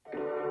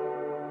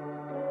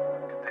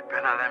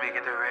better not let me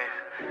get the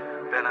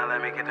Wraith. Better not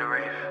let me get the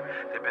Wraith.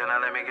 They better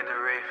not let me get the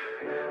Wraith.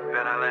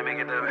 Better not let me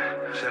get the.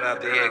 Shout out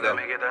Diego.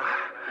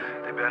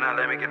 They better not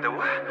let me get the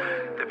what?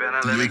 They better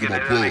not let me get the.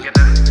 Diego.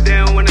 They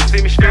don't wanna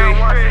see me straight.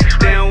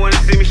 They don't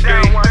wanna see me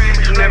straight.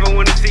 Never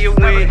wanna see you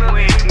win.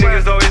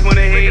 Niggas always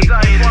wanna hate.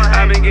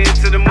 I've been getting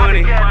to the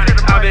money.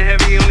 I've been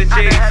heavy on the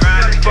chase.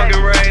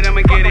 Fucking right,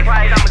 I'ma get it.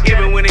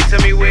 Even when they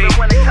tell me wait.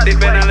 They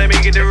better not let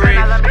me get the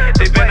Wraith.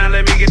 They better not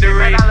let me get the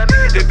Wraith.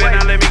 They better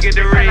not let me get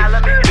the Wraith.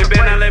 They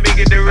better not let me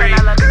get the Wraith.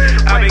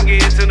 I've been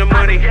getting to the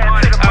money.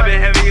 I've been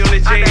heavy on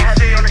the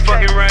chase.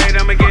 Fucking right,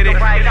 I'ma get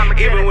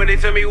it. Even when they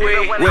tell me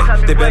wait.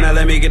 They better not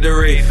let me get the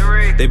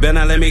Wraith. They better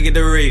not let me get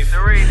the Wraith.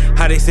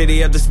 How they say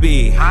they up to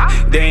speed?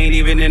 They ain't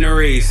even in the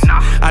race.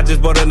 I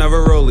just bought another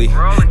rollie.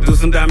 Do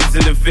some diamonds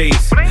in the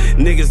face.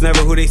 Niggas never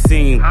who they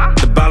seem.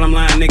 The bottom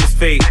line, niggas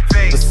fake.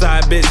 A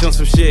side bitch on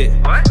some shit.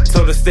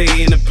 Told her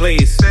stay in the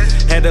place.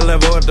 Had to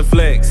level up the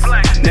flex. Now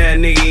that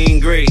nigga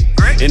ain't great.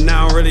 And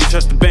I don't really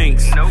trust the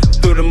banks.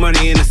 Threw the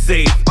money in the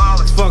safe.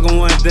 Fuck 'em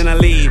once, then I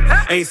leave.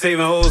 Ain't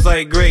saving hoes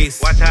like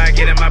Grace. Watch how I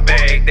get in my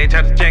bag. They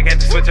try to jack, had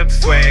to switch up the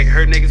swag.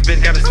 Heard niggas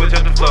bitch gotta switch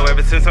up the flow.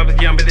 Ever since I was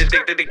young, been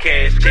addicted to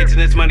cash. Chasing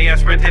this money, I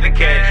sprint to the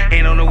cash.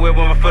 Ain't on the wheel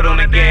with my foot on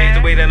the gas.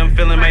 The way that I'm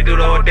feeling might do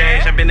the whole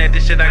dash. I've been at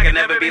this shit, I can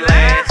never be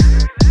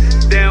last.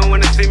 They don't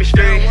wanna see me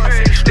straight.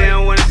 They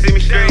don't wanna see me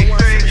straight.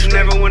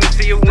 Never wanna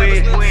see you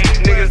win.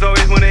 Niggas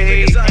always wanna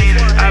hate.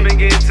 I've been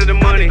getting to the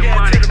money.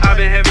 I've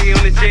been heavy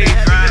on the chase.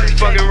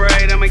 Fucking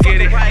right, I'ma get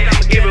it.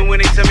 Even when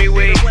they tell me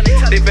wait.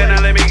 They better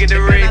not let me get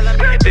the Wraith.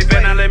 They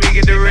better not let me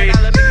get the Wraith.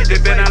 They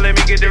better not let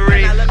me get the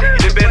Wraith.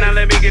 They better not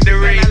let me get the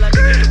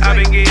Wraith. I've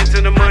been getting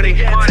to the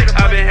money.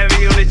 I've been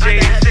heavy on the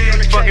chase.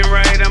 Fucking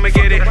right, I'ma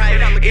get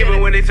it.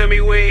 Even when they tell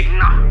me wait.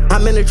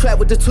 I'm in the trap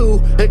with the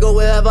two, they go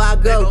wherever I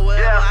go.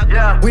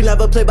 We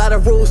never play by the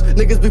rules,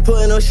 niggas be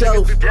putting on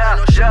shows.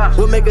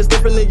 What make us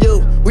different than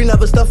you? We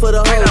never stuff for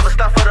the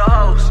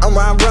hoes. I'm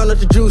riding around with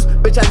the juice,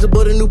 bitch, I just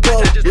bought a new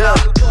pole.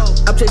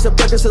 I'm chasing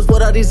Percocets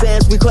with all these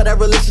ants, we call that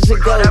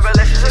relationship goes.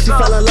 She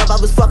fell in love, I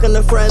was fucking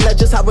a friend, that's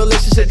just how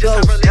relationship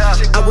goes.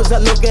 I was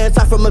up no getting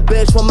time from a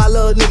bitch when my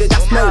little nigga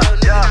got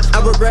smoked. I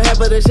regret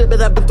half of the shit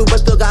that I've been through,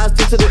 but still got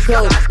stick to the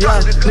code.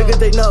 Niggas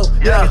they know,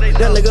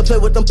 that nigga play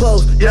with them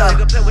posts.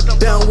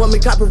 They don't want me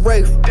copy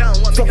Wraith.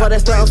 Fuck all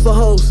that stands for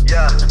hoes.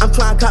 I'm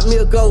trying to cop me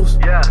a ghost.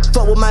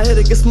 Fuck with my head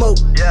to get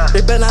smoked.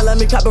 They better not let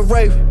me cop a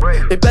Wraith.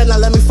 They better not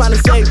let me find a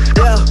safe.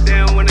 They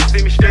don't wanna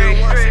see me straight.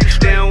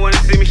 They don't wanna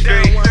see me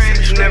straight.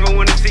 Never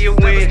wanna see you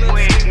win.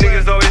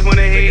 Niggas always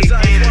wanna hate.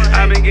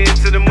 I've been getting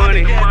to the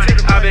money.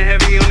 I've been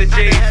heavy on the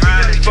chase.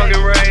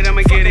 Fucking right,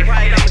 I'ma get it.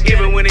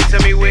 Even when they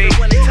tell me wait.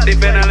 They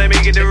better not let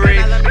me get the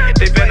Wraith.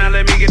 They better not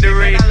let me get the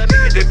Wraith.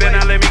 They better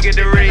not let me get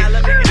the Wraith.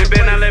 They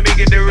better not let me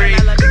get the Wraith.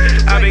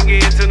 I've been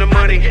getting to the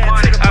money.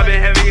 I've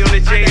been heavy on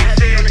the chase.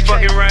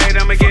 Fucking right,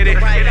 I'ma get it.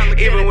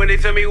 Even when they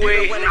tell me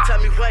wait.